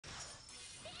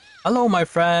Hello my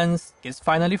friends, it's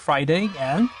finally Friday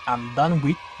and I'm done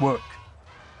with work,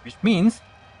 which means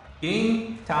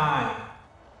game time.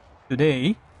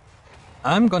 Today,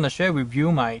 I'm gonna share with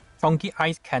you my chonky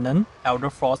ice cannon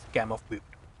Elderfrost Gammoth build.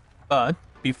 But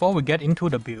before we get into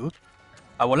the build,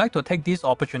 I would like to take this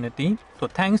opportunity to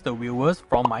thank the viewers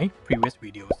from my previous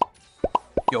videos.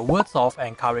 Your words of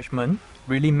encouragement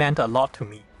really meant a lot to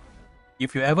me.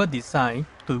 If you ever decide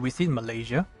to visit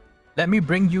Malaysia, let me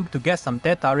bring you to get some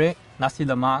teh tarik, nasi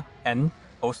lemak, and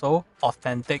also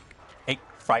authentic egg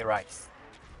fried rice.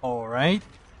 Alright,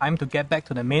 time to get back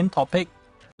to the main topic.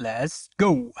 Let's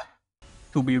go!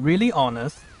 To be really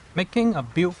honest, making a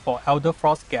build for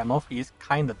Elderfrost Gammoth is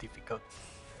kinda difficult.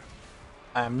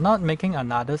 I am not making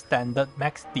another standard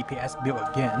max DPS build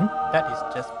again, that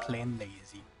is just plain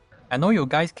lazy. I know you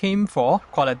guys came for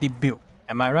quality build,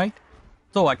 am I right?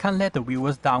 So I can't let the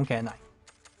viewers down, can I?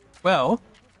 Well,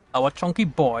 our chonky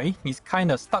boy is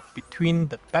kinda stuck between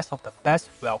the best of the best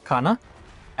Velkhana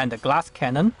and the glass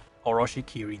cannon Orochi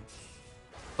Kirin.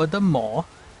 Furthermore,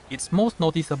 its most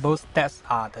noticeable stats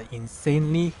are the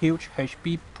insanely huge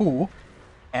HP pool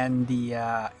and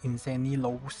the insanely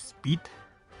low speed.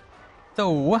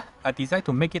 So I decided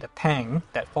to make it a tank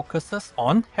that focuses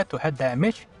on head-to-head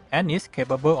damage and is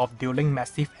capable of dealing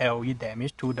massive AoE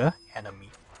damage to the enemy.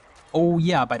 Oh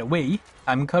yeah, by the way,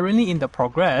 I'm currently in the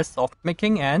progress of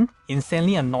making an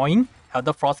insanely annoying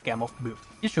Elderfrost Gammoth build.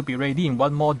 It should be ready in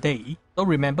one more day, so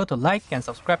remember to like and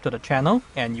subscribe to the channel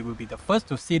and you will be the first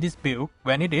to see this build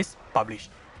when it is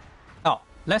published. Now,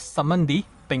 let's summon the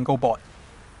bingo board.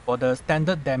 For the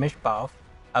standard damage buff,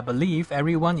 I believe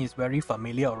everyone is very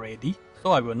familiar already,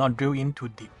 so I will not drill in too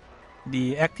deep.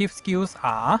 The active skills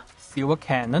are Silver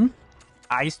Cannon,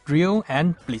 Ice Drill,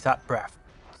 and Blizzard Breath.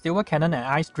 Silver Cannon and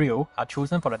Ice Drill are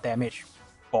chosen for the damage,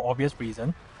 for obvious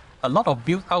reason. A lot of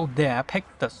builds out there pick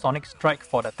the Sonic Strike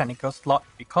for the technical slot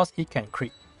because it can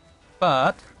crit.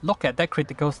 But look at that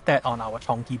critical stat on our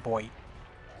chonky boy.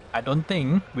 I don't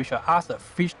think we should ask a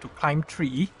fish to climb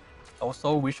tree,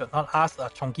 also we should not ask a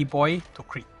chonky boy to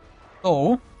crit.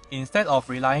 So, instead of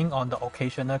relying on the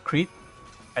occasional crit,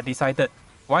 I decided,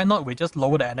 why not we just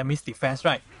lower the enemy's defense,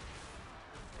 right?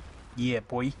 Yeah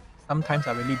boy. Sometimes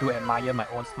I really do admire my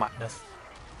own smartness.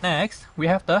 Next, we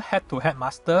have the head-to-head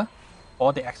master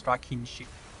for the extra kinship,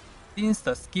 since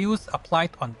the skills applied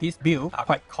on this build are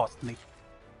quite costly.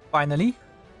 Finally,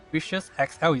 Vicious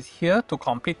XL is here to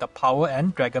complete the power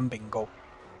and dragon bingo.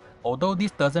 Although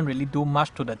this doesn't really do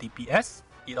much to the DPS,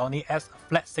 it only adds a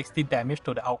flat 60 damage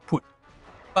to the output.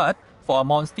 But for a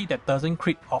monster that doesn't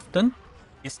crit often,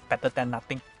 it's better than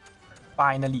nothing.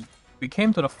 Finally, we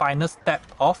came to the final step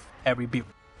of every build,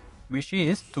 which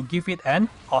is to give it an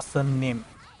awesome name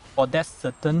for that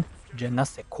certain je ne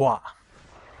sais quoi.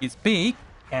 It's big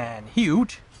and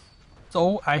huge,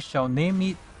 so I shall name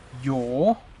it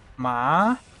Yo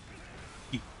Ma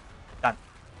Yi. Done.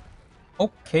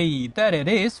 Okay, that it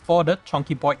is for the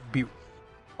chonky boy build.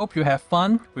 Hope you have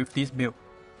fun with this build.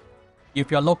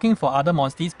 If you're looking for other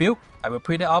monsters build, I will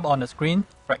put it up on the screen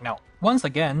right now. Once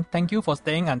again, thank you for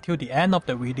staying until the end of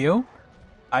the video.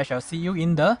 I shall see you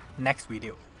in the next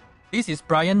video. This is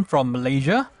Brian from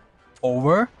Malaysia,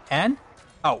 over and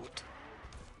out.